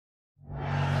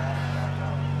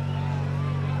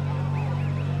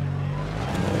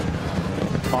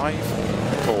5,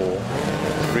 4,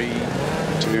 3,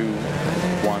 2,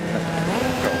 1,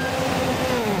 go.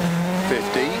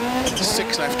 50,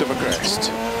 6 left of a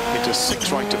crest, into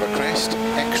 6 right of a crest,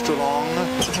 extra long,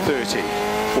 30,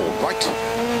 4 right,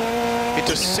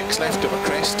 into 6 left of a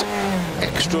crest,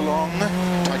 extra long,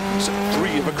 tightens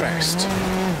 3 of a crest.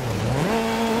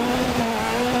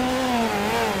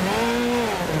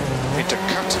 Into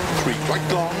cut, 3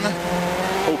 right long,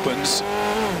 opens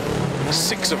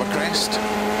 6 of a crest,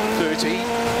 30,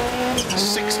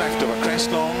 6 left of a crest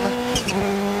long,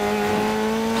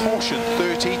 caution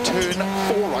 30, turn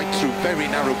 4 right through very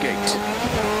narrow gate,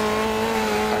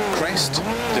 and crest,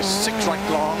 to 6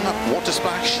 right long, water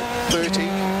splash, 30,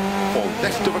 4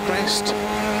 left of a crest,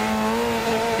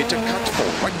 into cut 4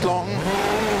 right long,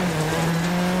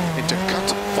 into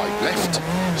cut 5 left,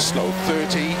 slow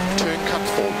 30, turn cut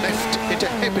 4 left, into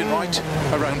hairpin right,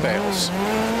 around Bales.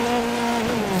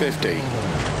 50,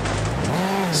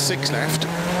 6 left,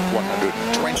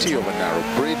 120 over narrow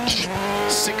bridge,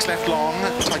 6 left long,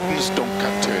 tightens, don't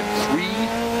cut, turn 3,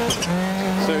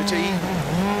 30,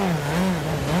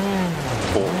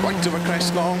 4 right of a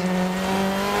crest long,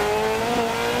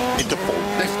 into 4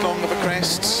 left long of a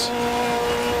crest,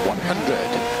 100.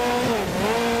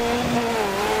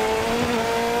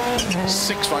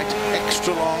 6 right,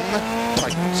 extra long,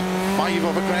 tightens, 5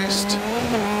 over crest,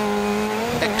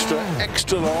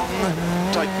 extra long,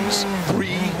 tightens,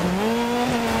 3,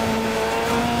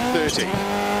 30,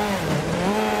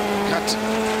 cut,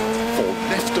 4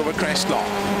 left over crest long,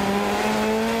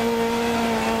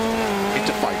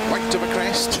 into 5 right of a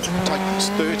crest, tightens,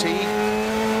 30,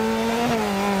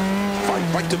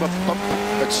 5 right of a bump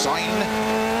at sign,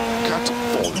 cut,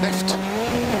 4 left,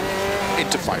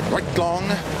 into 5 right long,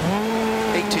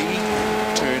 80,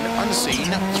 turn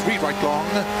unseen, 3 right long,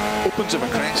 opens of a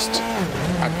crest,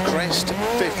 and crest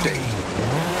 50.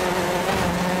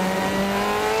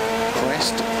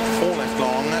 Crest, 4 left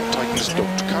long, tightens,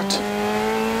 don't cut,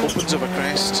 opens of a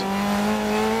crest,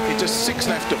 into 6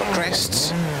 left of a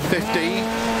crest, 50.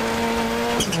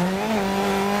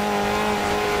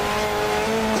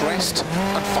 Crest,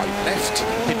 and 5 left,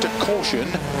 into caution,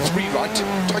 3 right,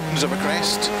 tightens of a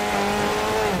crest,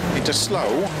 into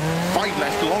slow, 5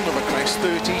 left long of a crest,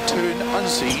 30, turn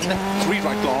unseen, 3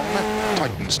 right long,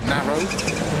 tightens narrow,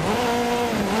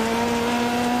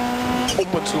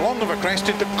 opens long of a crest,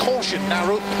 into caution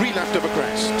narrow, 3 left of a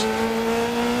crest,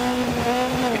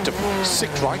 into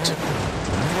 6 right,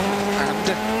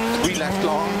 and 3 left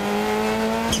long,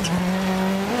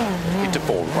 into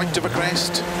 4 right of a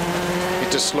crest,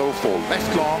 into slow, 4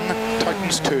 left long,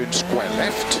 tightens, turn square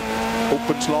left,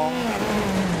 opens long,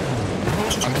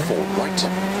 and 4 right,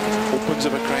 opens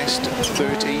of a crest,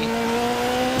 30,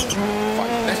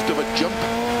 5 left of a jump,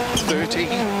 30,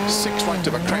 6 right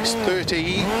of a crest,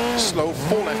 30, slow,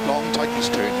 4 left long, tightens,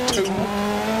 turn 2,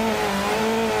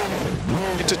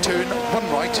 into turn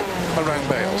 1 right, around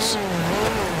Bales,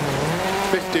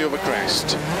 50 over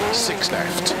crest, 6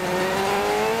 left,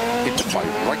 into 5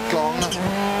 right long,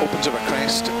 opens of a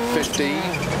crest, 50,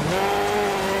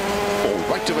 4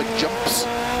 right of a jumps,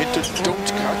 into don't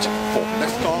cut, 4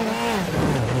 left long,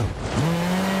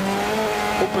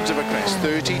 opens of a crest,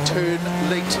 30, turn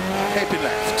late, hairpin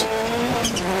left,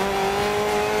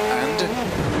 and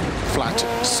flat,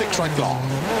 6 right long,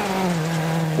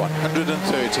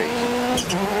 130.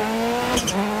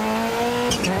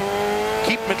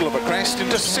 Keep middle of a crest,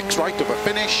 into 6 right of a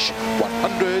finish,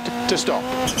 100 to stop.